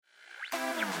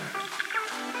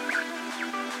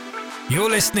You're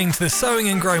listening to the Sowing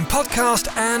and Growing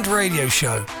podcast and radio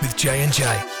show with J&J.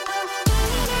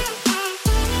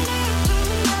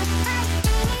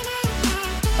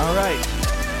 All right.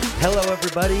 Hello,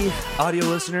 everybody. Audio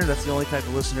listener. That's the only type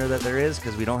of listener that there is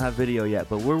because we don't have video yet,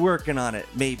 but we're working on it,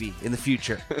 maybe, in the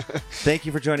future. Thank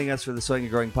you for joining us for the Sowing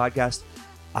and Growing podcast.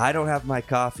 I don't have my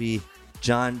coffee.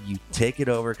 John, you take it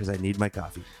over because I need my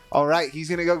coffee. All right, he's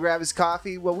going to go grab his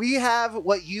coffee. Well, we have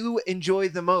what you enjoy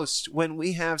the most when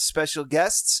we have special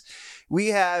guests. We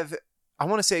have, I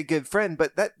want to say a good friend,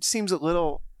 but that seems a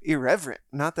little irreverent.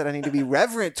 Not that I need to be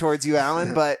reverent towards you,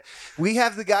 Alan, but we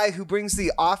have the guy who brings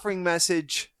the offering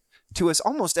message to us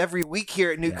almost every week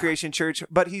here at New Creation Church,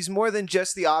 but he's more than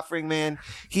just the offering man.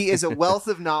 He is a wealth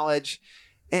of knowledge.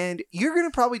 And you're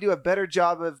going to probably do a better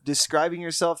job of describing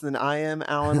yourself than I am,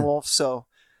 Alan Wolf. So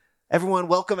everyone,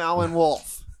 welcome Alan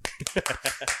Wolf.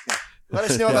 Let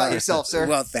us know about yourself, sir.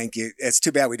 Well, thank you. It's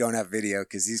too bad we don't have video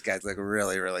because these guys look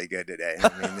really, really good today. I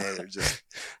mean, they're just...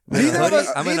 Neither of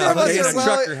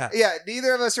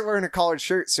us are wearing a collared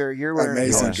shirt, sir. You're wearing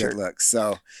amazing a collared shirt. Good look.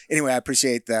 So anyway, I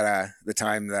appreciate that the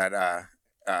time that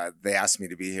they asked me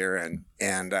to be here.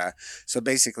 And so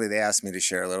basically they asked me to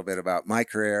share a little bit about my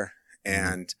career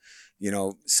and, you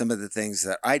know, some of the things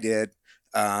that I did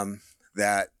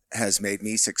that has made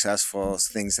me successful,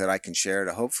 things that I can share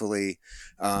to hopefully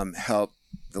help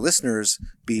the listeners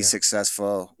be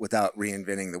successful without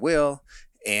reinventing the wheel.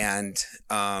 And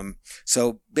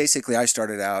so basically I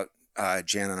started out,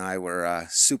 Jan and I were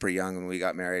super young when we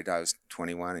got married. I was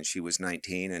 21 and she was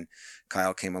 19, and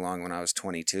Kyle came along when I was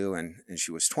 22 and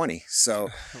she was 20. So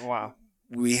wow.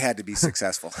 We had to be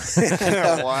successful.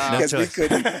 Wow. Because we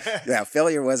couldn't,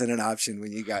 failure wasn't an option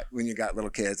when you got little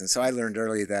kids. And so I learned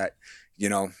early that, you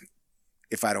know,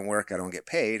 if I don't work, I don't get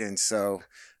paid. And so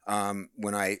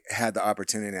when I had the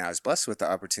opportunity, I was blessed with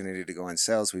the opportunity to go in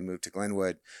sales. We moved to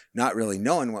Glenwood, not really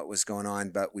knowing what was going on,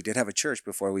 but we did have a church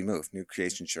before we moved, New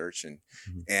Creation Church.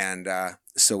 And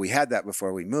so we had that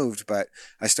before we moved, but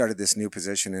I started this new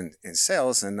position in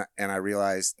sales and I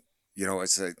realized, you know,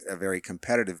 it's a very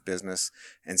competitive business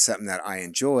and something that I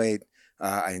enjoyed.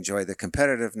 I enjoy the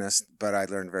competitiveness, but I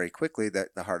learned very quickly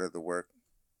that the harder the work,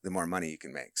 the more money you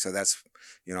can make. So that's,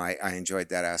 you know, I enjoyed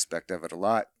that aspect of it a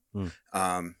lot.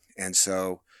 And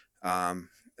so,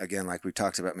 again, like we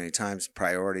talked about many times,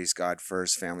 priorities, God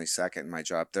first, family second, and my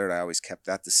job third. I always kept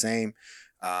that the same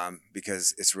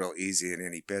because it's real easy in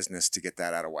any business to get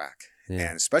that out of whack.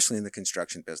 And especially in the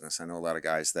construction business. I know a lot of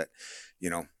guys that, you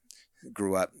know,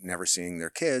 grew up never seeing their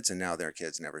kids and now their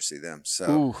kids never see them.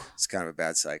 So it's kind of a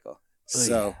bad cycle.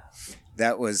 So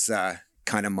that was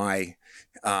kind of my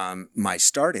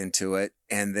start into it.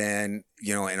 And then,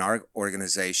 you know, in our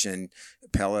organization,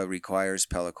 Pella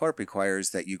Corp requires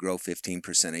that you grow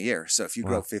 15% a year. So if you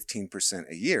grow 15%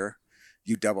 a year,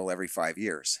 you double every 5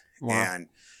 years. Wow. And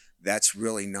that's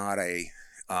really not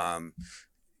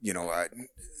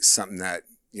something that,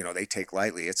 you know, they take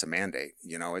lightly. It's a mandate,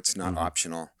 you know, it's not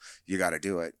optional. You got to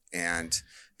do it. And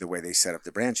the way they set up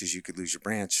the branches, you could lose your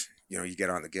branch. You know, you get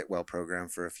on the Get Well program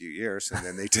for a few years and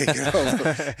then they take it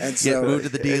over. And so move to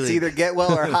the D-League. It's either Get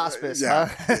Well or hospice.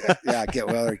 Get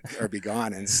well or be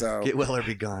gone. And so get well or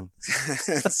be gone.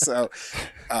 So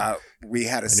we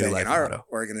had a saying in our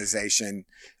organization,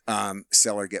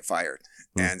 sell or get fired.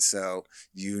 And so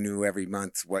you knew every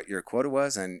month what your quota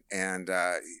was and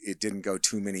it didn't go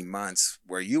too many months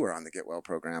where you were on the Get Well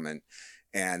program.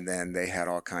 And then they had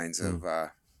all kinds of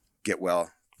Get Well.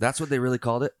 That's what they really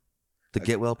called it? The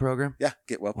Get Well program? Yeah,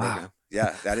 Get Well program.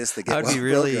 Yeah, that is the Get Well program.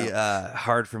 That would be really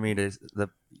hard for me if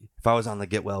I was on the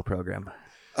Get Well program.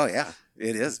 Oh, yeah.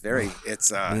 It is very,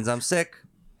 it's... means I'm sick.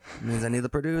 Means I need to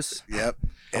produce. Yep.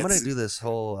 I'm going to do this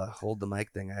whole hold the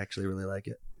mic thing. I actually really like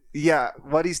it. Yeah,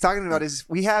 what he's talking about is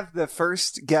we have the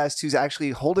first guest who's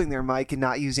actually holding their mic and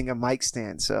not using a mic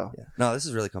stand. So no, this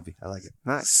is really comfy. I like it.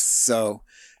 Nice. So,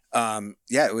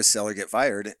 it was sell or get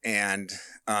fired. And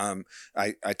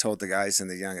I told the guys and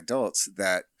the young adults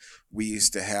that we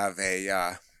used to have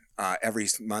every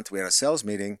month we had a sales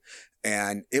meeting.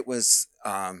 And it was,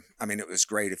 it was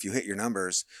great. If you hit your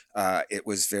numbers, it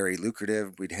was very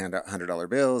lucrative. We'd hand out $100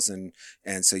 bills and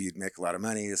so you'd make a lot of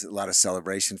money. There's a lot of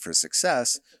celebration for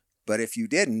success. But if you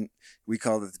didn't, we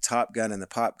called it the Top Gun and the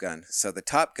Pop Gun. So the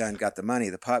Top Gun got the money.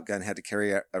 The Pop Gun had to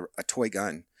carry a toy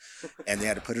gun and they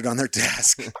had to put it on their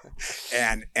desk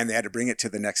and they had to bring it to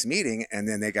the next meeting. And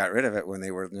then they got rid of it when they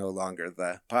were no longer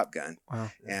the Pop Gun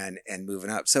and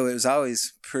moving up. So it was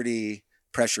always pretty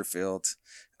pressure filled.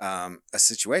 A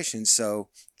situation. So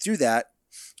through that,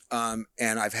 And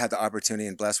I've had the opportunity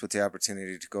and blessed with the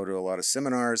opportunity to go to a lot of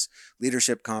seminars,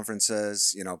 leadership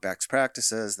conferences, best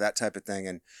practices, that type of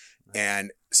thing.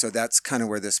 And so that's kind of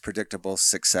where this predictable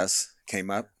success came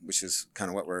up, which is kind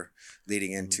of what we're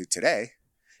leading into today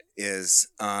is,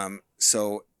 and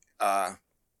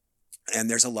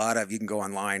there's a lot of, you can go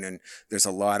online and there's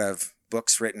a lot of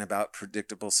books written about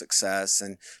predictable success,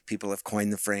 and people have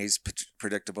coined the phrase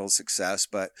predictable success,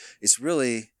 but it's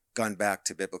really gone back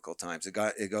to biblical times.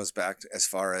 It goes back as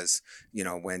far as,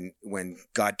 when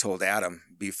God told Adam,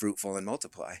 be fruitful and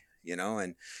multiply,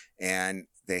 and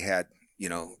they had,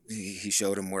 he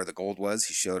showed him where the gold was.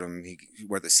 He showed him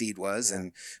where the seed was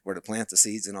and where to plant the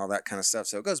seeds and all that kind of stuff.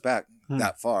 So it goes back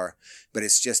that far, but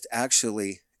it's just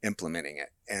actually implementing it.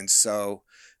 And so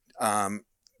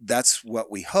that's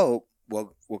what we hope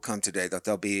will come today, that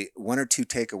there'll be one or two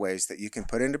takeaways that you can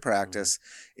put into practice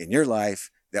in your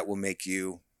life that will make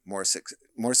you more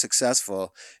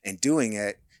successful in doing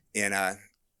it in a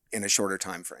shorter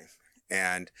time frame.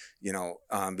 And,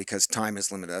 because time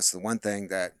is limited, that's the one thing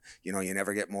that, you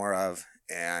never get more of,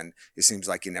 and it seems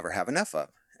like you never have enough of.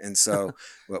 And so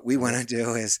what we want to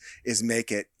do is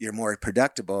make it, you're more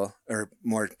productive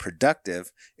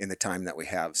in the time that we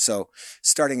have. So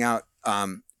starting out,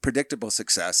 predictable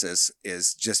success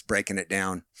is just breaking it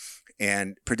down.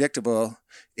 And predictable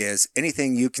is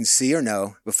anything you can see or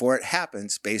know before it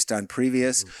happens based on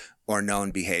previous or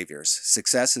known behaviors.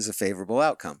 Success is a favorable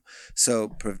outcome.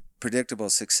 So predictable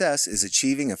success is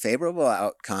achieving a favorable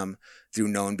outcome through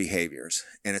known behaviors.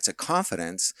 And it's a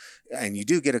confidence, and you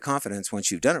do get a confidence once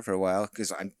you've done it for a while,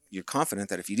 because you're confident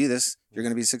that if you do this, you're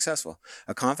going to be successful.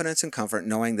 A confidence and comfort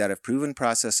knowing that if proven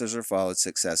processes are followed,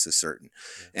 success is certain.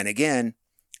 And again,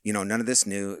 none of this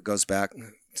new. It goes back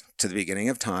to the beginning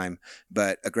of time,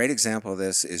 but a great example of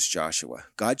this is Joshua.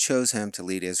 God chose him to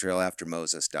lead Israel after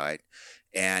Moses died,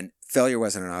 and failure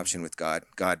wasn't an option with God.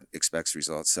 God expects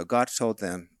results. So God told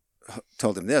him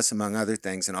this, among other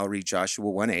things, and I'll read Joshua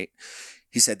 1:8.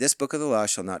 He said, "This book of the law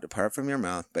shall not depart from your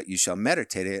mouth, but you shall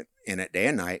meditate in it day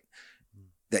and night,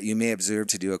 that you may observe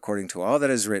to do according to all that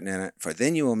is written in it, for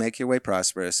then you will make your way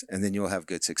prosperous, and then you will have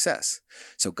good success."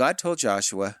 So God told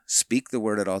Joshua, speak the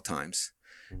word at all times.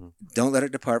 Don't let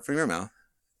it depart from your mouth.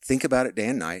 Think about it day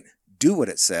and night. Do what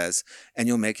it says, and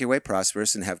you'll make your way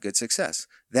prosperous and have good success.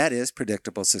 That is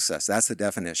predictable success. That's the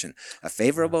definition. A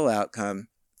favorable outcome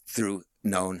through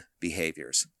known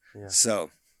behaviors. Yeah.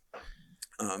 So,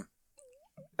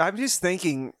 I'm just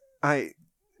thinking,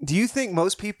 do you think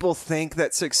most people think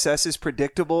that success is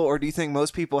predictable, or do you think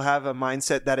most people have a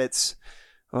mindset that it's,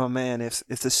 oh man, if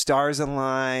the stars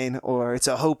align, or it's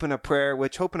a hope and a prayer,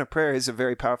 which hope and a prayer is a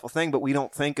very powerful thing, but we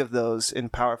don't think of those in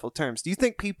powerful terms. Do you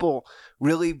think people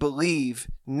really believe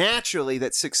naturally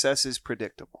that success is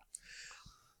predictable?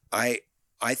 I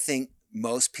think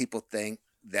most people think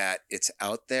that it's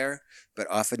out there, but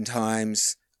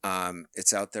oftentimes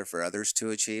it's out there for others to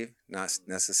achieve, not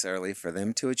necessarily for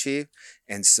them to achieve.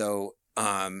 And so,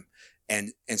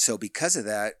 and so because of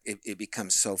that, it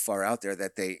becomes so far out there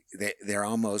that they're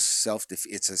almost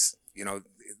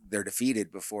they're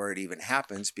defeated before it even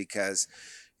happens, because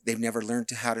they've never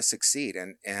learned how to succeed.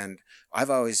 And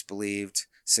I've always believed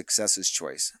success is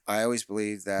choice. I always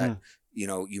believe that,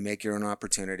 you make your own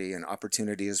opportunity, and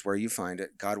opportunity is where you find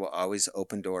it. God will always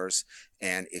open doors.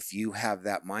 And if you have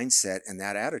that mindset and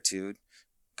that attitude,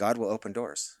 God will open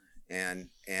doors. And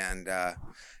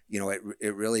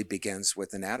it really begins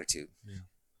with an attitude. Yeah.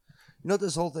 What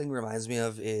this whole thing reminds me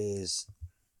of is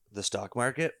the stock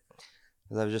market.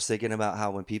 I was just thinking about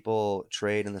how when people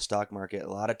trade in the stock market, a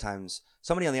lot of times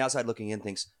somebody on the outside looking in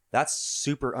thinks that's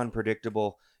super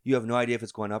unpredictable. You have no idea if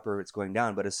it's going up or it's going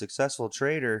down. But a successful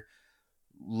trader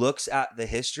looks at the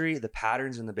history, the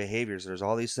patterns, and the behaviors. There's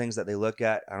all these things that they look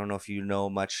at. I don't know if you know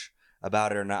much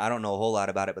about it or not. I don't know a whole lot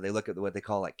about it, but they look at what they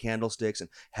call like candlesticks and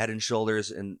head and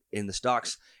shoulders in the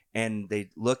stocks. And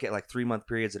they look at like 3-month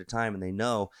periods at a time, and they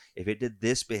know if it did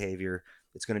this behavior,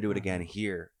 it's going to do it again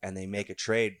here. And they make a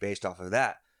trade based off of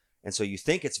that. And so you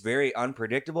think it's very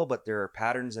unpredictable, but there are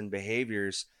patterns and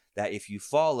behaviors that if you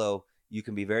follow, you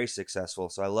can be very successful.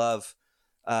 So I love,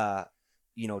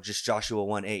 just Joshua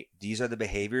 1:8. These are the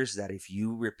behaviors that if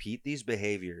you repeat these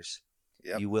behaviors,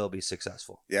 you will be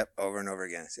successful. Yep. Over and over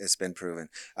again. It's been proven.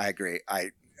 I agree.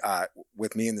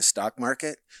 With me in the stock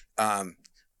market,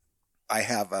 I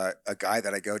have a guy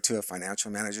that I go to, a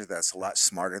financial manager that's a lot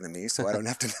smarter than me, so I don't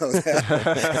have to know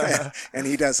that. And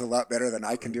he does a lot better than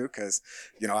I can do, because,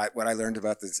 what I learned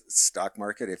about the stock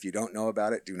market, if you don't know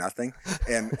about it, do nothing.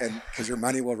 And because your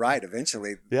money will ride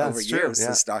eventually. Over years,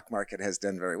 the stock market has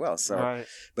done very well. So, right.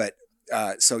 But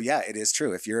So yeah, it is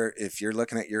true. If you're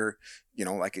looking at your,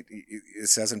 like it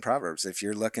says in Proverbs, if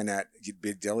you're looking at, you'd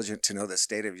be diligent to know the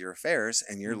state of your affairs,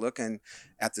 and you're looking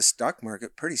at the stock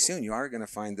market, pretty soon you are going to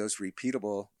find those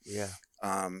repeatable,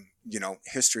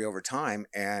 history over time,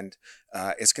 and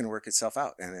it's going to work itself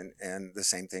out. And the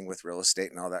same thing with real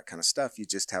estate and all that kind of stuff. You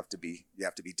just have to be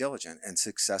diligent, and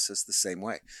success is the same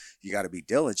way. You got to be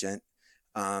diligent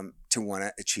to want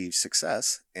to achieve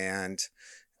success. And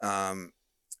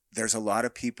there's a lot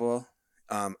of people,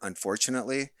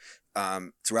 unfortunately,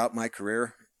 throughout my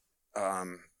career,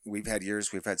 we've had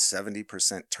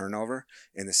 70% turnover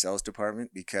in the sales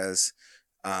department because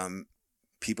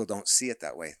people don't see it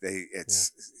that way.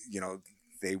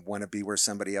 They want to be where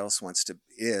somebody else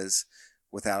is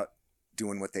without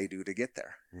doing what they do to get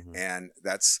there. Mm-hmm. And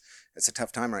it's a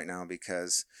tough time right now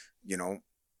because,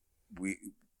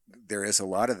 there is a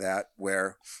lot of that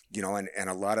where, and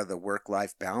a lot of the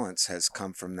work-life balance has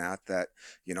come from that,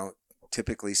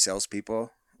 typically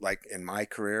salespeople, like in my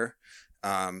career,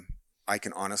 I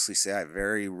can honestly say I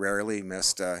very rarely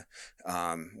missed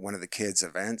one of the kids'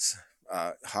 events,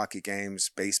 hockey games,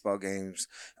 baseball games,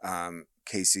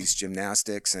 Casey's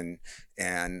gymnastics, and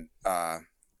they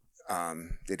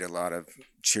did a lot of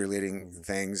cheerleading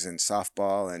things and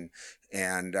softball,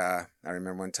 and I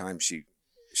remember one time she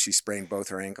sprained both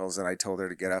her ankles, and I told her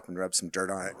to get up and rub some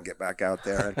dirt on it and get back out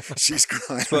there. And she's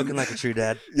crying. Spoken like a true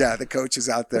dad. Yeah, the coach is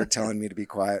out there telling me to be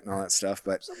quiet and all that stuff.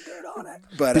 But some dirt on it.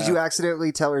 But did you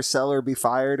accidentally tell her sell or be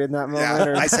fired in that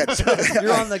moment? Yeah, I said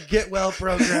you're on the Get Well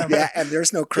program. Yeah, and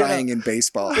there's no crying in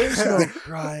baseball. There's no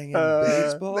crying in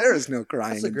baseball. There is no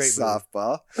crying in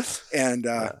softball. And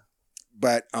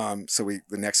but so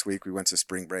the next week we went to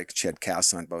spring break. She had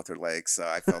casts on both her legs, so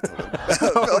I felt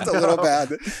a little bad.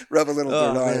 Rub a little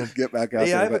dirt on it, get back out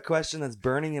there. I have a question that's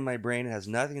burning in my brain. It has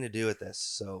nothing to do with this,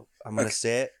 so I'm going to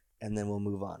say it, and then we'll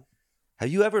move on. Have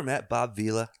you ever met Bob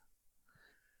Vila?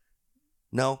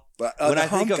 No. When I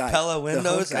think of Pella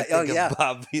Windows, I think of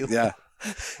Bob Vila.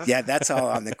 Yeah, that's all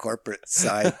on the corporate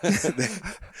side.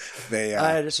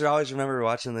 I just always remember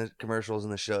watching the commercials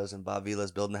and the shows, and Bob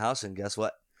Vila's building a house, and guess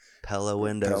what? Pella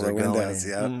windows are going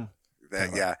in.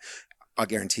 Yeah. I'll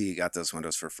guarantee you got those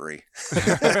windows for free.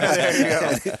 There you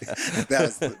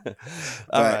go.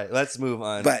 All right, let's move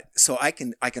on. But so I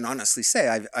can honestly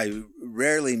say I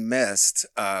rarely missed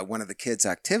one of the kids'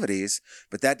 activities,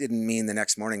 but that didn't mean the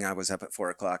next morning I was up at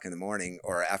 4:00 in the morning,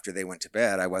 or after they went to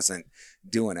bed, I wasn't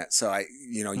doing it. So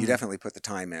you definitely put the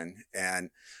time in,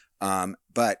 and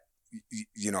but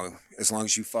as long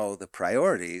as you follow the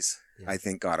priorities, I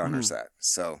think God honors that.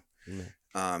 So.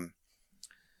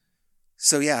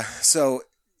 So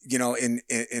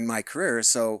in my career,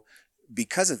 so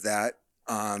because of that,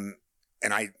 and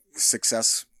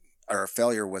success or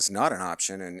failure was not an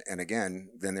option, and again,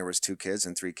 then there was 2 kids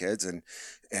and 3 kids and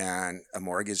a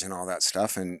mortgage and all that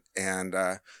stuff, and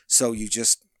so you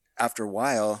just, after a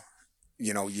while,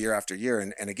 year after year,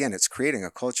 and again, it's creating a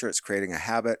culture, it's creating a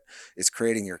habit, it's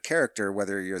creating your character,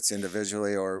 whether it's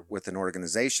individually or with an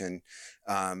organization.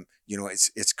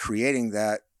 It's creating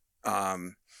that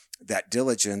that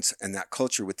diligence and that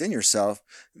culture within yourself,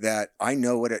 that I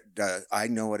know what it does. I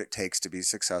know what it takes to be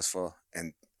successful,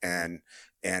 and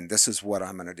this is what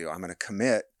I'm going to do. I'm going to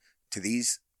commit to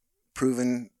these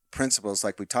proven principles,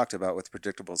 like we talked about with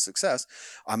predictable success.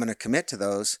 I'm going to commit to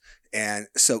those, and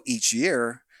so each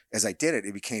year, as I did it,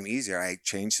 it became easier. I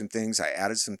changed some things, I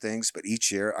added some things, but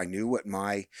each year I knew what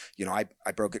I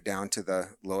broke it down to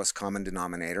the lowest common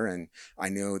denominator, and I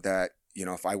knew that,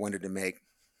 if I wanted to make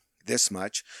this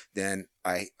much, then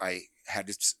I had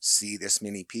to see this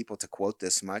many people to quote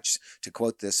this much.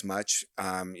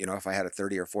 If I had a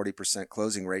 30 or 40%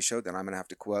 closing ratio, then I'm going to have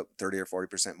to quote 30 or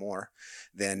 40% more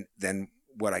than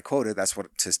what I quoted. That's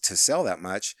what to sell that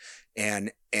much.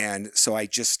 And so I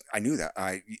knew that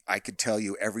I could tell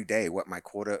you every day what my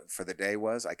quota for the day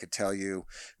was. I could tell you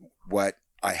what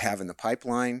I have in the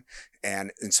pipeline.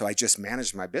 And so I just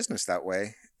managed my business that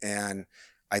way. And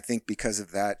I think because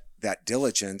of that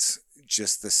diligence,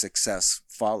 just the success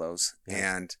follows.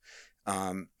 Yeah.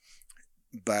 And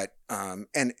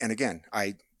again,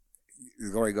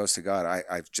 glory goes to God.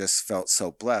 I've just felt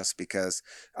so blessed because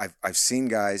I've seen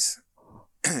guys,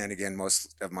 and again,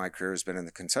 most of my career has been in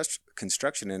the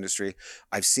construction industry.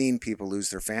 I've seen people lose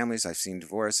their families. I've seen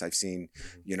divorce. I've seen,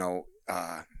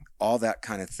 all that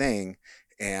kind of thing.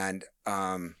 And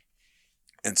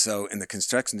so in the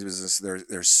construction business,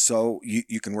 there's so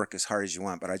you can work as hard as you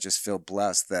want, but I just feel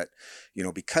blessed that,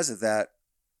 because of that,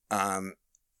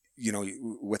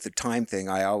 with the time thing,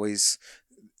 I always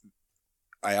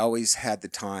had the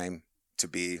time to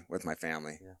be with my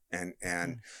family and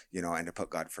and to put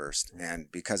God first.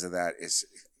 And because of that is,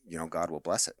 God will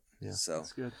bless it. Yeah, So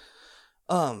that's good.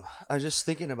 I was just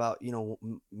thinking about,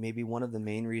 maybe one of the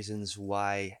main reasons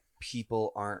why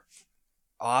people aren't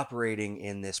operating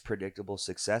in this predictable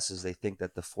success is they think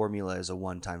that the formula is a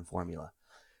one-time formula.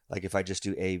 Like if I just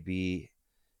do A, B,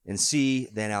 and C,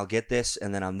 then I'll get this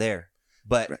and then I'm there.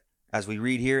 But as we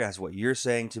read here, as what you're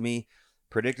saying to me,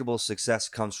 predictable success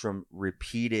comes from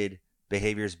repeated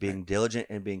behaviors, being diligent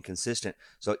and being consistent.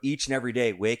 So each and every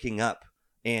day, waking up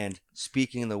and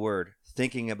speaking the word,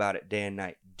 thinking about it day and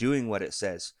night, doing what it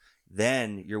says,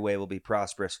 then your way will be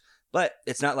prosperous. But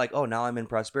it's not like, oh, now I'm in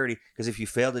prosperity, because if you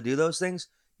fail to do those things,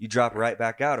 you drop right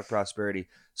back out of prosperity.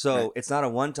 So it's not a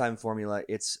one-time formula.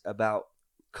 It's about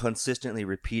consistently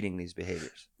repeating these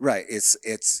behaviors. Right.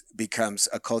 It's becomes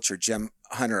a culture. Jim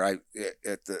Hunter,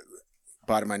 at the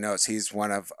bottom of my notes, he's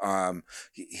one of,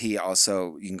 he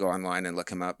also, you can go online and look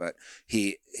him up, but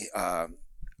he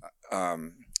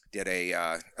did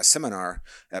a seminar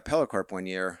at Pellicorp one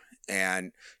year.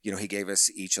 And, he gave us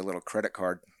each a little credit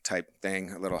card type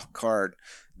thing, a little card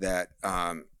that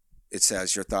it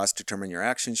says your thoughts determine your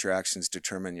actions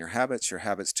determine your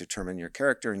habits determine your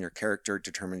character, and your character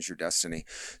determines your destiny.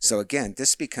 So again,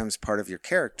 this becomes part of your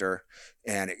character,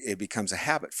 and it becomes a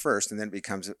habit first, and then it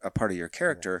becomes a part of your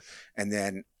character. And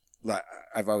then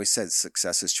I've always said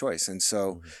success is choice. And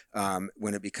so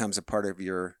when it becomes a part of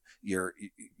your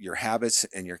habits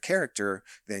and your character,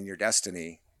 then your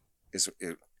destiny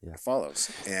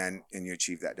follows, and you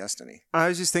achieve that destiny. I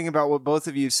was just thinking about what both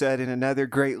of you said, and another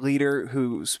great leader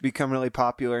who's become really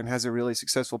popular and has a really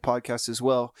successful podcast as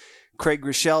well, Craig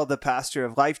Rochelle, the pastor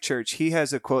of Life Church. He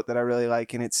has a quote that I really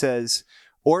like, and it says,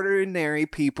 "Ordinary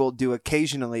people do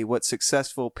occasionally what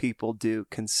successful people do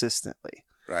consistently."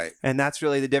 Right. And that's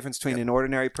really the difference between an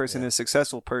ordinary person and a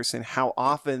successful person, how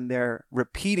often they're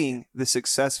repeating the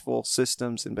successful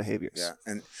systems and behaviors.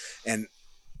 Yeah. And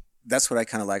that's what I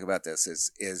kind of like about this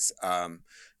is as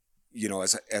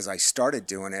I started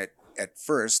doing it, at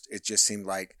first, it just seemed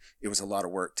like it was a lot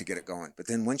of work to get it going. But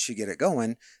then once you get it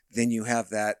going, then you have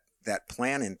that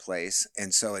plan in place.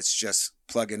 And so it's just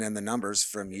plugging in the numbers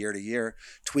from year to year,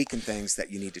 tweaking things that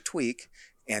you need to tweak.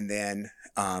 And then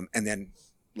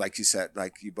like you said,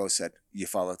 like you both said, you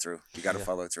follow through. You got to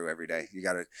follow through every day. You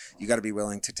got to be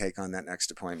willing to take on that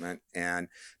next appointment and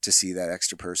to see that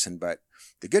extra person. But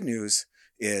the good news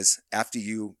is after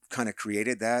you kind of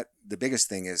created that, the biggest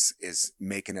thing is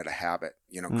making it a habit,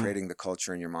 creating the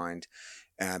culture in your mind.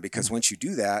 Because once you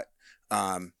do that,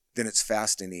 then it's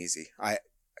fast and easy.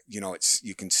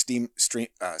 You can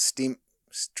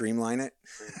streamline it.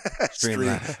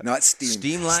 Not steam.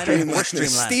 Steamline it or streamline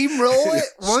it? Steamroll it.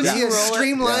 Once you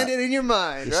streamline it in your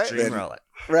mind, right? Steamroll it.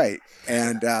 Right.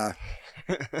 And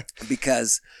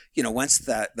because, once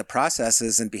the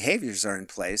processes and behaviors are in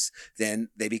place, then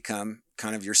they become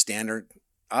kind of your standard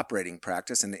operating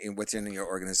practice and within your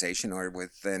organization or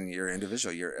within your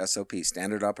individual, your SOP,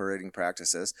 standard operating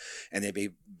practices, and they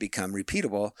become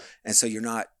repeatable. And so you're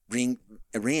not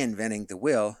reinventing the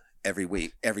wheel every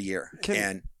week, every year.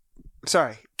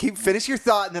 Sorry, finish your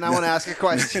thought, and then I want to ask a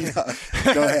question.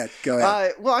 Go ahead.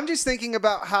 Well, I'm just thinking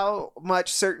about how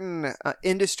much certain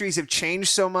industries have changed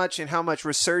so much, and how much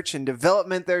research and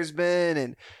development there's been,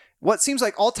 and what seems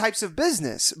like all types of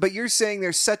business. But you're saying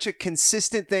there's such a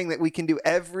consistent thing that we can do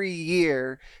every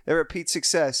year that repeats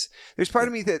success. There's part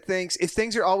of me that thinks if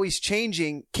things are always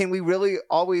changing, can we really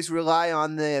always rely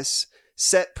on this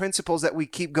set principles that we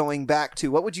keep going back to?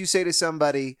 What would you say to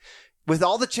somebody with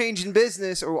all the change in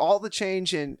business or all the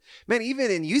change in,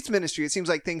 even in youth ministry, it seems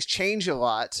like things change a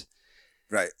lot.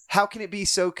 Right. How can it be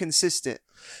so consistent?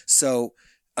 So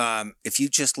if you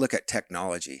just look at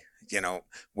technology,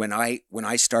 when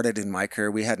I started in my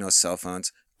career, we had no cell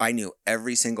phones. I knew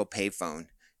every single payphone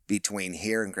between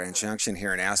here and Grand Junction,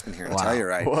 here in Aspen, here in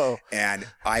Telluride. Whoa. And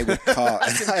I would call.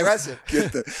 That's impressive.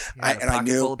 I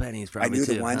knew full of pennies probably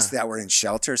the too, ones that were in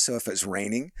shelter. So if it was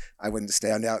raining, I wouldn't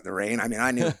stand out in the rain.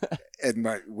 I knew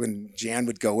when Jan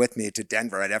would go with me to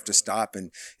Denver, I'd have to stop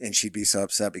and she'd be so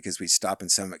upset because we'd stop in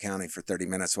Summit County for 30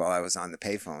 minutes while I was on the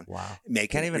payphone. Wow.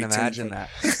 Can't even imagine that.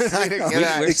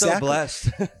 We're We're so blessed.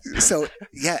 So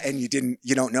yeah. And you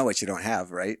don't know what you don't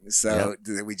have. Right. So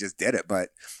we just did it.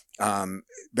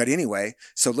 But anyway,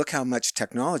 so look how much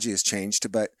technology has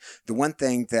changed. But the one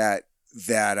thing that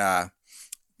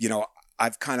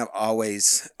I've kind of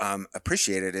always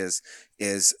appreciated is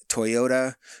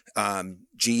Toyota,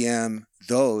 GM,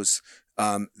 those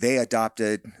they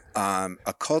adopted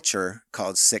a culture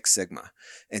called Six Sigma.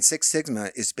 And Six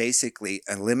Sigma is basically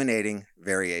eliminating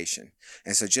variation.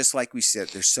 And so just like we said,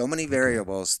 there's so many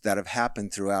variables that have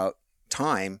happened throughout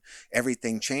time,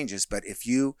 everything changes. But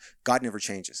God never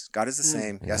changes. God is the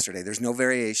same yesterday. There's no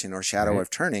variation or shadow of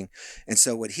turning. And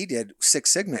so what he did, Six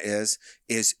Sigma is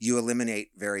you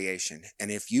eliminate variation.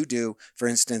 And if you do, for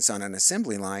instance, on an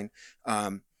assembly line,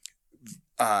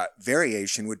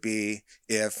 variation would be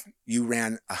if you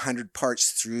ran 100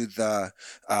 parts through the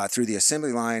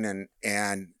assembly line,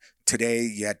 and today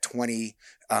you had 20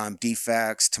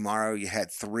 defects. Tomorrow you had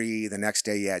 3. The next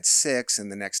day you had 6, and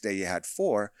the next day you had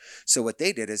 4. So what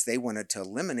they did is they wanted to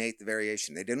eliminate the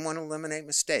variation. They didn't want to eliminate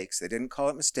mistakes. They didn't call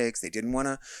it mistakes. They didn't want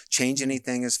to change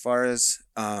anything as far as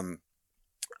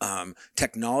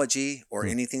technology or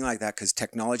anything like that, because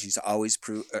technology is always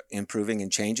improving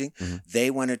and changing. They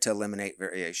wanted to eliminate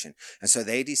variation. And so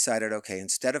they decided, okay,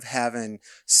 instead of having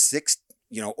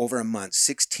over a month,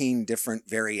 16 different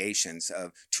variations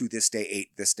of 2 this day,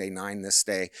 8 this day, 9 this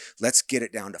day, let's get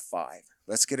it down to 5.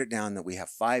 Let's get it down that we have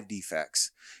 5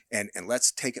 defects, and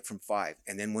let's take it from 5.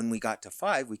 And then when we got to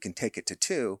 5, we can take it to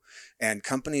 2. And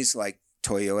companies like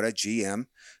Toyota, GM,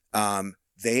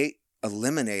 they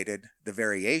eliminated the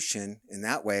variation. In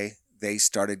that way, they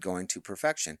started going to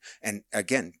perfection. And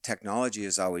again, technology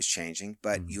is always changing,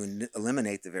 but you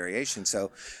eliminate the variation.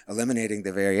 So eliminating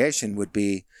the variation would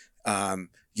be,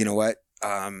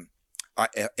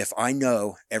 if I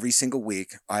know every single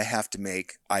week I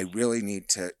really need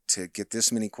to get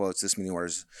this many quotes, this many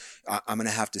orders, I'm going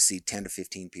to have to see 10 to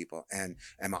 15 people. And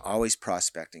I'm always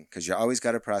prospecting, because you always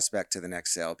got to prospect to the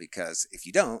next sale, because if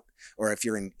you don't, or if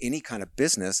you're in any kind of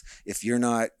business, if you're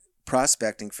not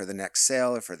prospecting for the next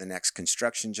sale or for the next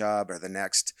construction job or the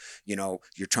next,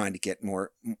 you're trying to get more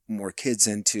kids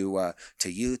into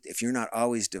to youth, if you're not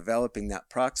always developing that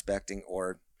prospecting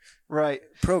or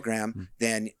program,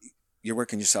 then you're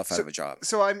working yourself out of a job.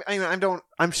 So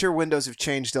I'm sure windows have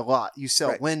changed a lot. You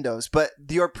sell windows, but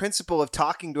your principle of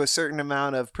talking to a certain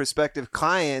amount of prospective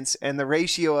clients and the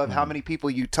ratio of how many people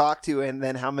you talk to and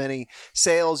then how many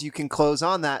sales you can close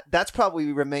on that's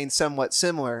probably remained somewhat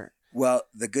similar. Well,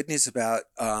 the good news about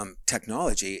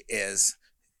technology is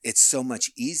it's so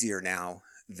much easier now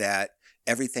that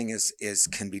everything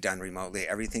can be done remotely.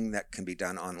 Everything that can be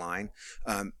done online.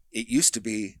 It used to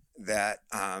be that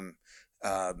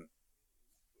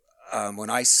when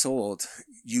I sold,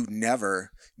 you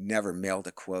never mailed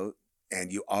a quote,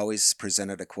 and you always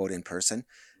presented a quote in person.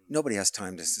 Nobody has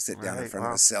time to sit down in front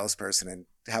of a salesperson and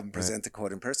have them present the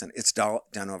quote in person. It's done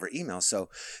over email. So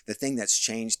the thing that's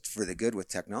changed for the good with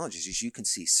technologies is you can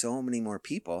see so many more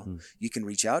people. You can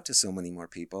reach out to so many more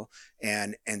people.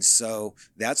 And so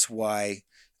that's why,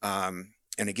 and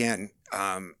again,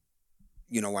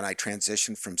 when I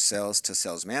transitioned from sales to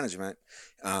sales management,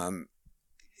 I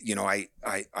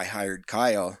hired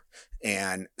Kyle,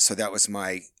 and so that was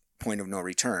my point of no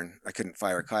return. I couldn't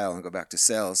fire Kyle and go back to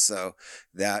sales. So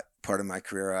that part of my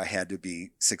career, I had to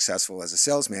be successful as a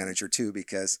sales manager too,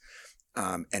 because,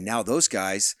 and now those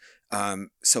guys,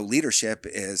 so leadership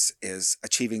is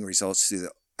achieving results through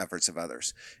the efforts of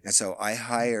others. And so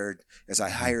as I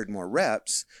hired more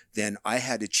reps, then I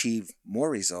had to achieve more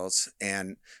results.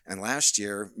 And last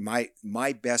year, my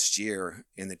best year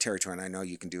in the territory, and I know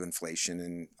you can do inflation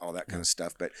and all that kind of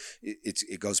stuff, but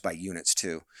it goes by units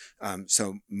too.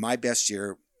 So my best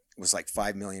year was like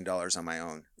 $5 million on my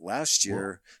own. Last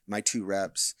year, my 2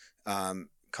 reps,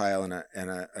 Kyle and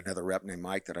another rep named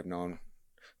Mike that I've known,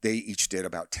 they each did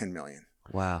about 10 million.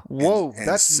 Wow. Whoa, and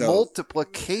that's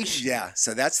multiplication. Yeah,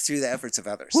 so that's through the efforts of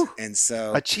others. And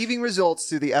so achieving results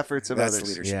through the efforts of others. That's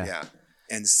leadership, yeah.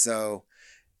 And so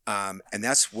and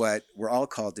that's what we're all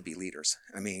called to be leaders.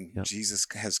 I mean, Jesus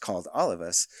has called all of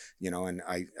us, and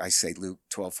I say Luke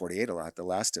 12:48 a lot. The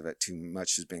last of it, too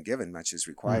much has been given, much is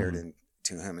required, and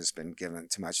to him has been given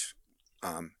too much,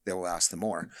 they will ask the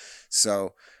more.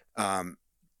 So,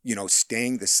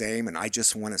 staying the same, and I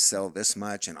just want to sell this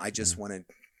much, and I just want to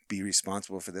be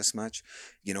responsible for this much,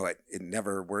 it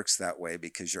never works that way,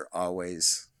 because you're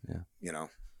always,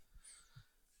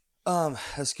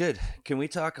 That's good. Can we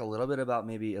talk a little bit about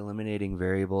maybe eliminating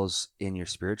variables in your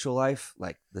spiritual life,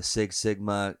 like the Sig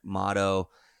Sigma motto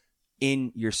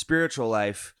in your spiritual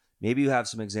life? Maybe you have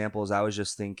some examples. I was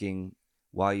just thinking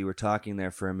while you were talking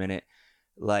there for a minute,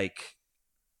 like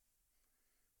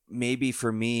maybe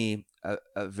for me,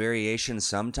 a variation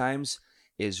sometimes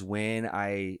is when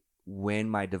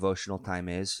my devotional time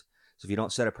is. So if you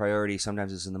don't set a priority,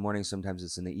 sometimes it's in the morning, sometimes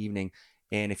it's in the evening.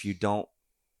 And if you don't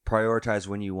prioritize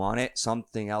when you want it,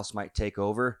 something else might take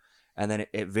over. And then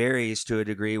it varies to a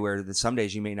degree where some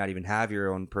days you may not even have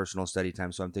your own personal study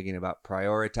time. So I'm thinking about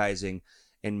prioritizing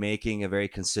and making a very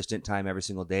consistent time every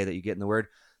single day that you get in the Word.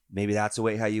 Maybe that's a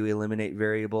way how you eliminate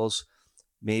variables.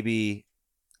 Maybe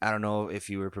I don't know if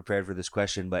you were prepared for this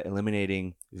question, but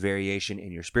eliminating variation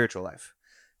in your spiritual life.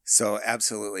 So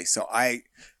absolutely. So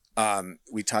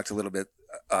we talked a little bit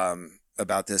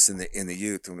about this in the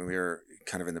youth when we were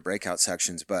kind of in the breakout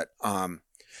sections, but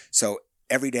so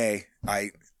every day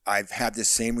I've had this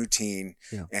same routine,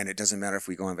 and it doesn't matter if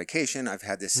we go on vacation. I've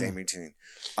had this same routine.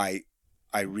 I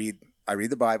read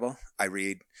the Bible. I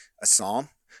read a psalm,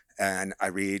 and I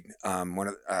read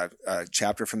a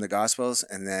chapter from the Gospels,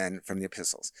 and then from the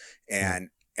epistles, and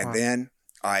then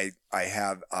I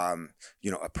have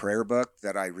a prayer book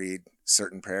that I read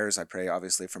certain prayers. I pray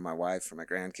obviously for my wife, for my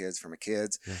grandkids, for my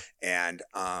kids, and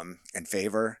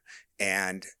favor,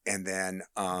 and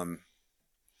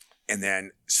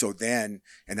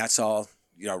that's all.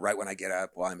 Right when I get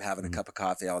up, while I'm having a cup of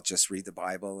coffee, I'll just read the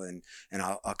Bible, and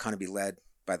I'll kind of be led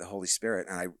by the Holy Spirit.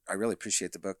 And I really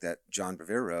appreciate the book that John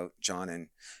Bevere wrote, John and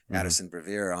Addison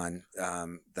Bevere, on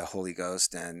the Holy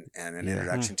Ghost and an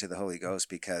introduction to the Holy Ghost,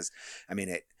 because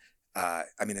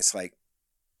it's like,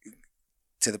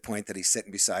 to the point that he's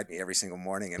sitting beside me every single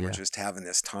morning, and we're just having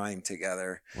this time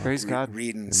together, Praise God,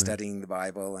 reading, studying the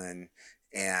Bible, and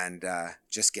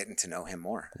just getting to know him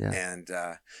more. And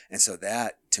so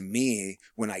that, to me,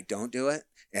 when I don't do it,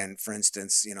 and for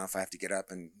instance, if I have to get up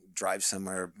and drive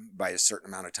somewhere by a certain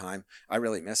amount of time, I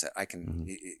really miss it. I can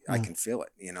feel it,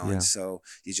 and so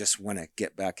you just want to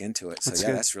get back into it. So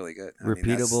that's really good.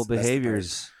 Repeatable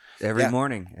behaviors every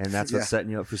morning, and that's what's setting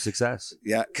you up for success.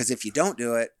 Yeah, because if you don't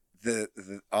do it,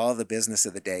 all the business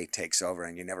of the day takes over,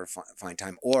 and you never find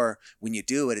time. Or when you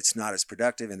do it, it's not as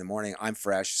productive. In the morning, I'm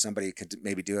fresh. Somebody could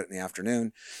maybe do it in the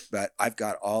afternoon, but I've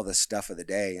got all the stuff of the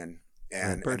day, and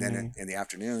then in the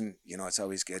afternoon, it's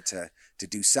always good to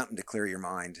do something to clear your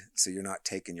mind, so you're not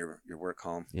taking your work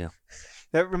home. Yeah.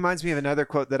 That reminds me of another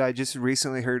quote that I just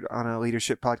recently heard on a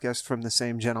leadership podcast from the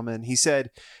same gentleman. He said,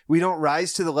 "We don't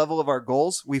rise to the level of our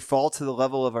goals, we fall to the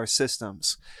level of our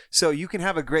systems." So you can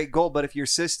have a great goal, but if your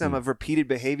system of repeated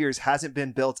behaviors hasn't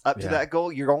been built up to that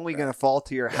goal, you're only going to fall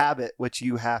to your habit, which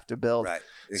you have to build. Right.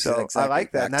 So I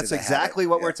like that. And that's exactly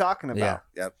what we're talking about.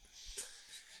 Yeah. Yep.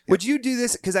 Would you do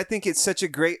this? Because I think it's such a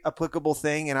great applicable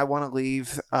thing, and I want to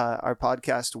leave our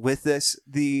podcast with this.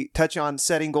 The touch on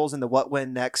setting goals and the what,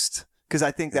 when, next, because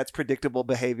I think that's predictable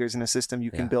behaviors in a system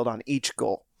you can build on each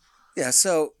goal. Yeah.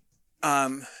 So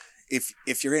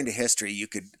if you're into history, you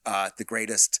could, the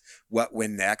greatest what,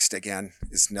 when, next, again,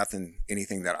 is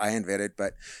anything that I invented,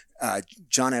 but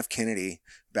John F. Kennedy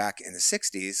back in the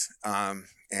 60s,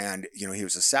 and, he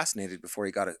was assassinated before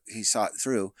he saw it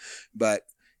through, but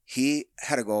he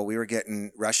had a goal.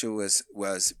 Russia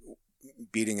was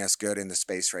beating us good in the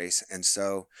space race. And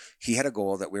so he had a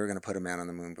goal that we were going to put a man on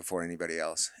the moon before anybody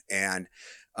else. And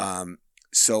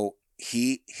so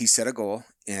he set a goal,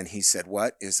 and he said,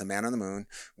 what is a man on the moon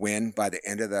when by the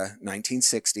end of the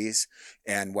 1960s,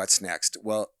 and what's next?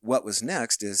 Well, what was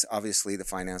next is obviously the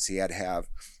finance. He had to have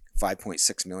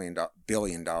 $5.6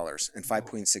 billion, and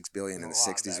 $5.6 billion in the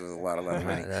 60s was a lot of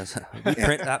money. We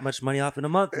print that much money off in a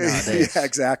month nowadays. Yeah,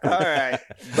 exactly. All right,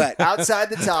 but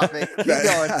outside the topic, keep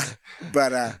going.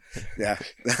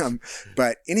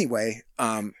 But anyway,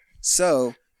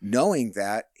 so knowing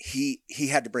that, he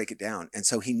had to break it down, and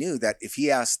so he knew that if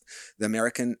he asked the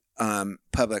American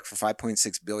public for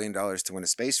 $5.6 billion to win a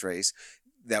space race,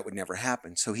 that would never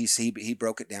happen. So he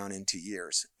broke it down into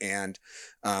years, and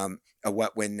a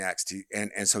what, when, next.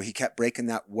 And so he kept breaking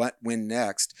that what, when,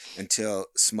 next until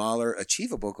smaller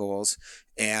achievable goals.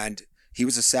 And he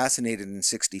was assassinated in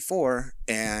 1964,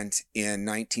 and in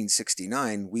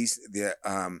 1969,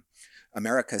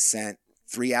 America sent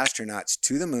 3 astronauts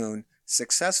to the moon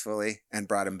successfully and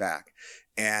brought him back.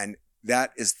 And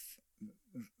that is,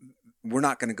 we're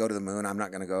not going to go to the moon. I'm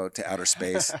not going to go to outer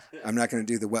space. I'm not going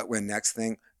to do the what, when, next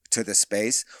thing to the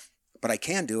space, but I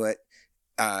can do it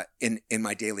in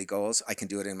my daily goals. I can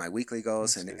do it in my weekly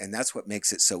goals. And that's what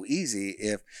makes it so easy.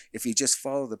 If you just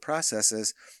follow the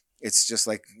processes, it's just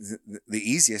like the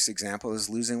easiest example is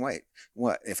losing weight.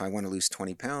 What if I want to lose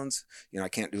 20 pounds? I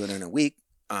can't do it in a week.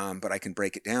 But I can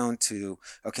break it down to,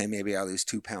 okay, maybe I lose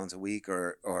 2 pounds a week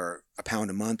or a pound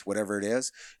a month, whatever it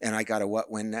is. And I got a what,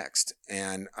 when, next.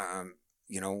 And,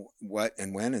 what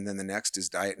and when, and then the next is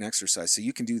diet and exercise. So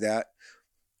you can do that.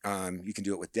 You can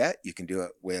do it with debt. You can do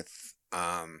it with,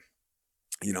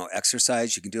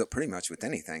 exercise. You can do it pretty much with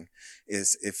anything,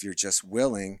 is if you're just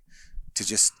willing to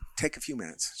just take a few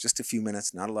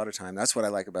minutes, not a lot of time. That's what I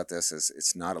like about this, is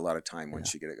it's not a lot of time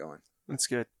once you get it going. That's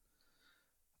good.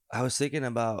 I was thinking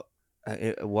about,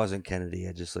 it wasn't Kennedy.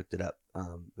 I just looked it up.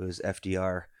 It was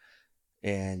FDR.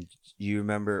 And you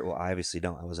remember, well, I obviously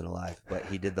don't. I wasn't alive. But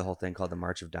he did the whole thing called the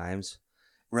March of Dimes.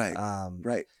 Right.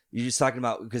 Right. You're just talking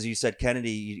about, because you said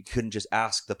Kennedy, you couldn't just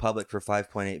ask the public for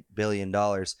 $5.8 billion.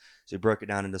 So he broke it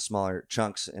down into smaller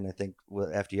chunks. And I think what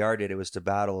FDR did, it was to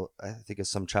battle, I think it's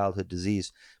some childhood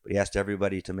disease, but he asked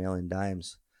everybody to mail in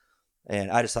dimes.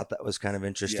 And I just thought that was kind of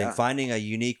interesting. Yeah. Finding a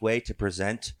unique way to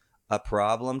present a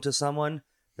problem to someone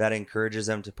that encourages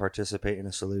them to participate in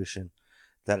a solution,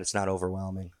 that it's not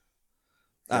overwhelming.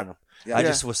 I don't know. Yeah. I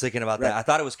just was thinking about that. Right. I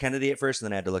thought it was Kennedy at first, and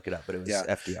then I had to look it up, but it was Yeah.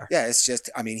 FDR. Yeah, it's just,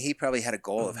 I mean, he probably had a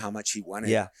goal of how much he wanted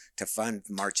Yeah. to fund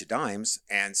March of Dimes.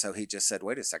 And so he just said,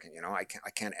 wait a second, I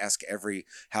can't ask every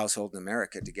household in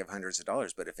America to give hundreds of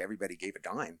dollars, but if everybody gave a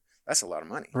dime, that's a lot of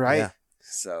money. Right. Yeah.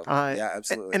 So, Uh, yeah,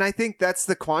 absolutely. And I think that's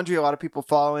the quandary a lot of people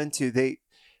fall into.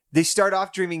 They start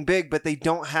off dreaming big, but they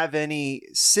don't have any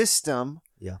system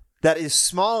Yeah. that is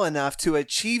small enough to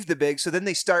achieve the big. So then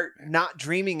they start not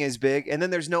dreaming as big, and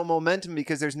then there's no momentum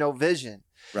because there's no vision.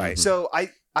 right. So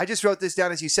I just wrote this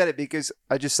down as you said it because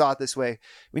I just saw it this way.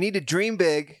 We need to dream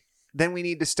big, then we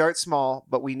need to start small,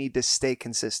 but we need to stay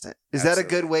consistent. Is that a good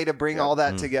Absolutely. way to bring Yep. all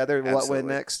that Mm. together? What went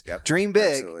Absolutely. next? Yep. Dream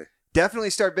big. Absolutely. Definitely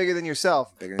start bigger than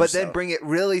yourself, Bigger than but then yourself. bring it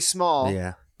really small,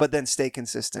 Yeah. but then stay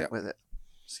consistent Yep. with it.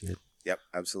 It's good. Yep,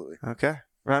 absolutely. Okay.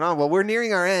 Right on. Well, we're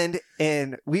nearing our end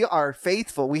and we are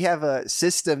faithful. We have a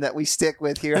system that we stick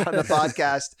with here on the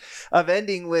podcast of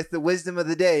ending with the wisdom of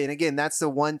the day. And again, that's the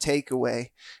one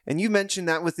takeaway. And you mentioned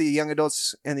that with the young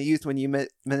adults and the youth when you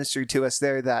ministered to us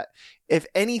there, that if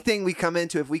anything we come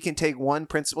into, if we can take one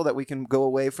principle that we can go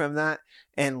away from that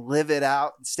and live it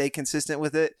out and stay consistent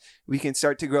with it, we can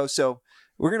start to grow. So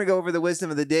we're going to go over the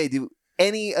wisdom of the day. Do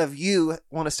any of you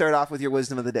want to start off with your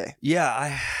wisdom of the day? Yeah, I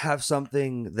have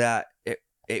something that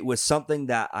it was something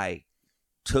that I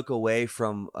took away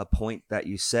from a point that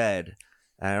you said.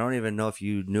 I don't even know if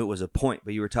you knew it was a point,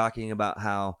 but you were talking about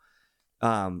how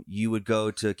you would go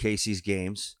to Casey's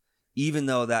games, even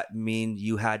though that mean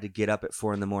you had to get up at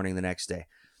 4 a.m. the next day.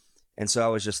 And so I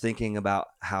was just thinking about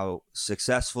how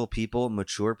successful people,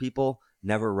 mature people,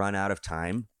 never run out of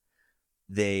time.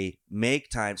 They make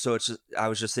time. So I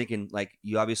was just thinking, like,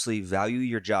 you obviously value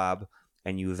your job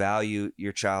and you value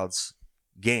your child's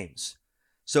games.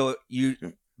 So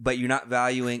but you're not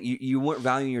valuing, you weren't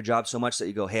valuing your job so much that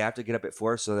you go, hey, I have to get up at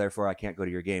 4, so therefore I can't go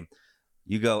to your game.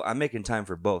 You go, I'm making time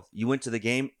for both. You went to the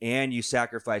game and you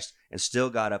sacrificed and still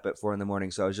got up at 4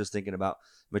 a.m. So I was just thinking about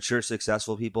mature,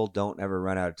 successful people don't ever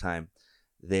run out of time.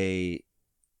 They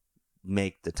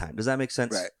make the time. Does that make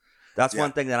sense? Right. That's Yeah.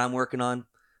 one thing that I'm working on.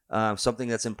 Something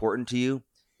that's important to you.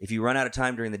 If you run out of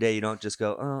time during the day, you don't just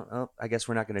go, oh, I guess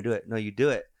we're not going to do it. No, you do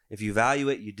it. If you value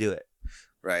it, you do it.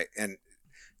 Right. And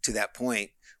to that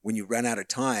point, when you run out of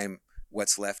time,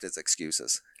 what's left is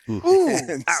excuses. Ooh,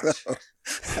 And so,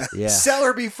 Yeah. sell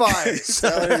or be fired.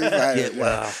 Celery fire, Yeah, yeah.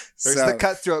 wow. There's So- the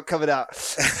cutthroat coming out.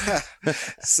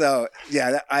 So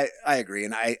yeah, I agree.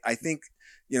 And I think,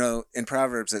 in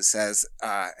Proverbs it says,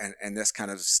 and this kind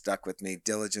of stuck with me,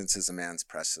 diligence is a man's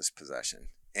precious possession.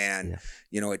 And,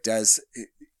 it does,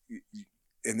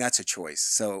 and that's a choice.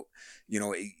 So,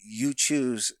 you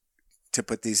choose to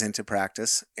put these into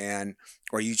practice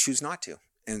or you choose not to.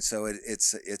 And so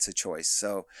it's a choice.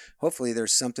 So hopefully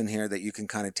there's something here that you can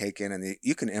kind of take in and that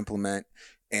you can implement.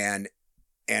 And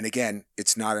again,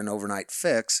 it's not an overnight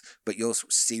fix, but you'll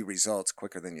see results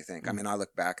quicker than you think. I mean, I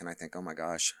look back and I think, oh my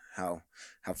gosh, how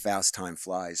fast time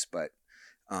flies. But,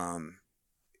 then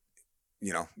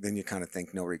you kind of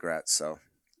think no regrets. So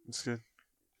That's good.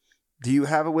 Do you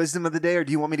have a wisdom of the day or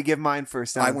do you want me to give mine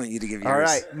first? I want you to give yours. All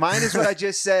right. Mine is what I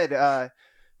just said.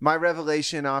 My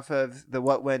revelation off of the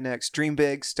What Went Next. Dream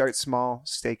big, start small,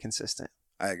 stay consistent.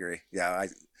 I agree. Yeah,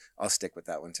 I'll stick with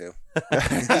that one too. You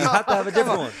have to have a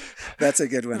different one. That's a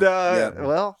good one. Yeah.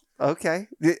 Well, okay.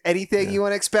 Anything you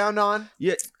want to expound on?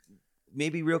 Yeah.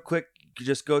 Maybe real quick,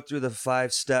 just go through the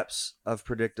 5 steps of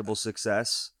predictable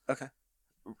success. Okay.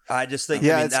 I just think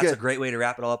it's that's good. a great way to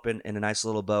wrap it all up in a nice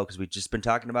little bow because we've just been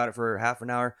talking about it for half an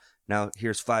hour. Now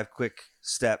here's 5 quick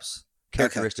steps,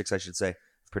 characteristics, I should say, of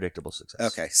predictable success.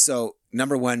 Okay. So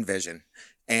number 1, vision.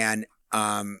 And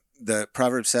the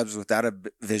proverb says without a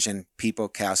vision, people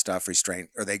cast off restraint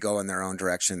or they go in their own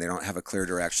direction. They don't have a clear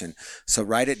direction. So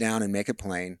write it down and make it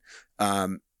plain.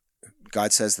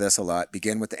 God says this a lot,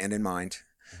 begin with the end in mind.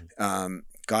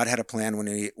 God had a plan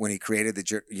when he created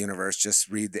the universe. Just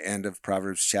read the end of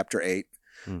Proverbs chapter 8.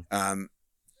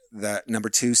 The number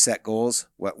 2, set goals.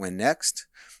 What went next?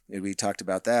 We talked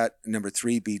about that. Number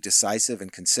 3, be decisive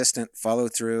and consistent. Follow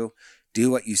through. Do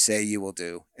what you say you will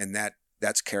do. And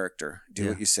That's character. Do Yeah.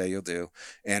 what you say you'll do.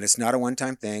 And it's not a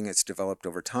one-time thing. It's developed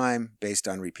over time based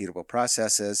on repeatable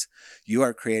processes. You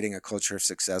are creating a culture of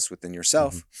success within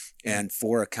yourself. And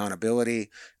for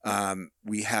accountability,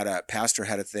 we had a pastor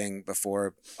had a thing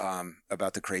before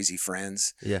about the crazy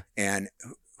friends. Yeah. And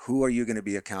who are you going to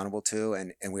be accountable to?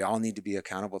 And we all need to be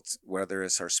accountable to, whether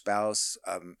it's our spouse,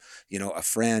 a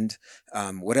friend,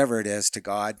 whatever it is, to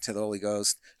God, to the Holy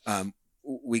Ghost.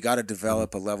 We got to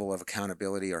develop a level of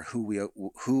accountability, or who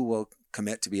will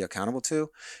commit to be accountable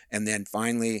to. And then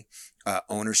finally,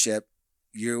 ownership.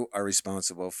 You are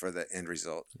responsible for the end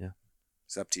result. Yeah.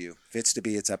 It's up to you. If it's to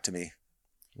be, it's up to me.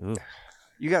 Ooh,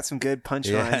 You got some good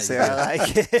punchlines Yeah, there. I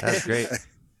like it. that's great.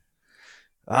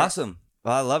 Awesome.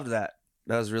 Well, I loved that.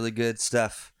 That was really good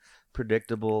stuff.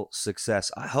 Predictable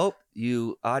success. I hope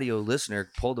you, audio listener,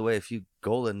 pulled away a few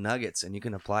golden nuggets and you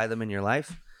can apply them in your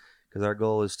life, because our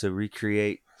goal is to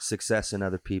recreate success in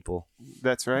other people.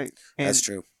 That's right. And, That's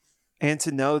true. and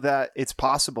to know that it's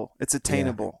possible, it's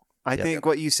attainable. I Yep. think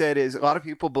what you said is, a lot of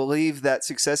people believe that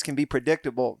success can be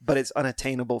predictable, but it's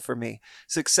unattainable for me.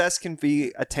 Success can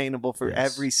be attainable for Yes.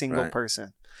 every single Right.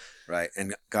 person. Right.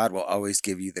 And God will always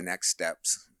give you the next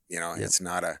steps. Yep. It's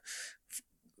not a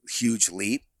huge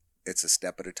leap. It's a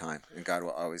step at a time. And God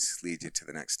will always lead you to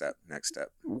the next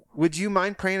step. Would you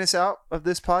mind praying us out of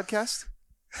this podcast?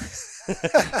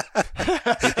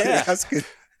 Yeah, that's good.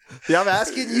 Yeah, I'm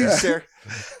asking you, sir.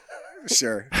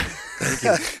 Sure. Thank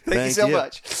you Thank so you.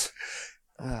 much.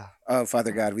 Oh,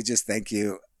 Father God, we just thank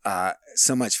you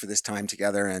so much for this time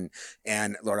together.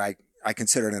 And Lord, I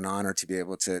consider it an honor to be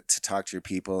able to talk to your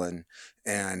people, and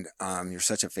you're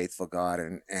such a faithful God,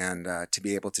 and to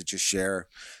be able to just share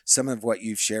some of what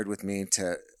you've shared with me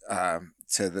to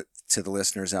the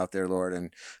listeners out there, Lord.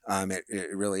 And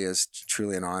it really is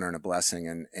truly an honor and a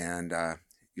blessing, and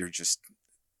you're just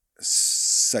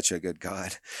such a good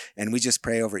God. And we just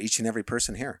pray over each and every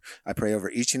person here. I pray over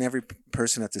each and every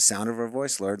person at the sound of our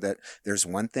voice, Lord, that there's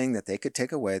one thing that they could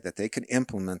take away, that they could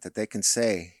implement, that they can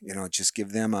say, just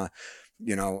give them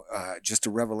just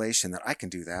a revelation that I can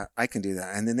do that.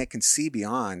 And then they can see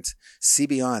beyond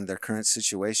their current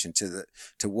situation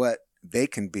to what they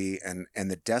can be, and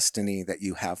the destiny that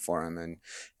you have for them.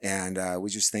 And we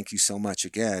just thank you so much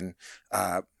again,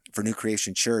 for New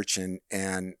Creation Church,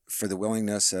 and for the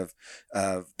willingness of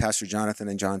Pastor Jonathan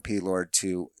and John P., Lord,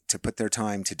 to put their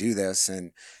time to do this,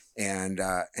 and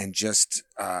just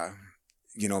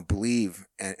believe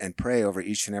and pray over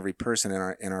each and every person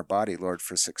in our body, Lord,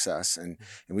 for success. And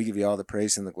we give you all the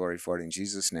praise and the glory for it in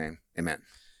Jesus' name. Amen.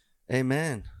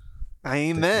 Amen.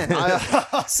 Amen.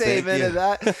 I'll say Thank amen you. to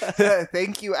that.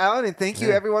 Thank you, Alan, and thank you,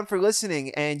 Yeah. everyone, for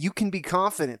listening. And you can be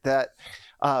confident that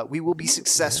we will be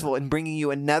successful in bringing you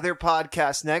another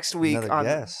podcast next week. Another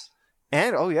guest.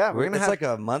 And we're gonna It's have like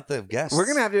a month of guests. we're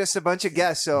gonna have just a bunch of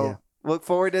guests. So Yeah. look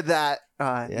forward to that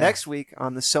next week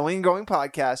on the Sowing and Growing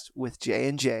podcast with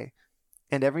J&J,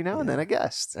 and every now and then a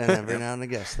guest. And every now and then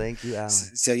a guest. Thank you, Alan.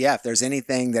 So yeah, if there's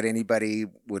anything that anybody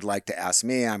would like to ask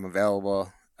me, I'm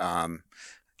available.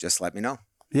 Just let me know.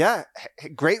 Yeah,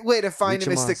 great way to find Reach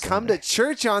him is him to on come to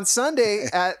church on Sunday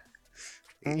at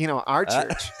our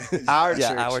church, our Yeah,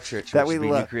 church, our church. that which we would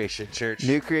be love. New Creation Church.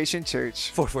 New Creation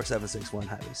Church, 44761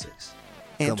 Highway 6.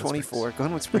 and Glenwood 24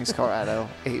 Glenwood Springs, Colorado,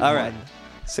 All right.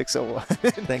 81601.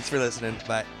 Thanks for listening.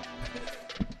 Bye.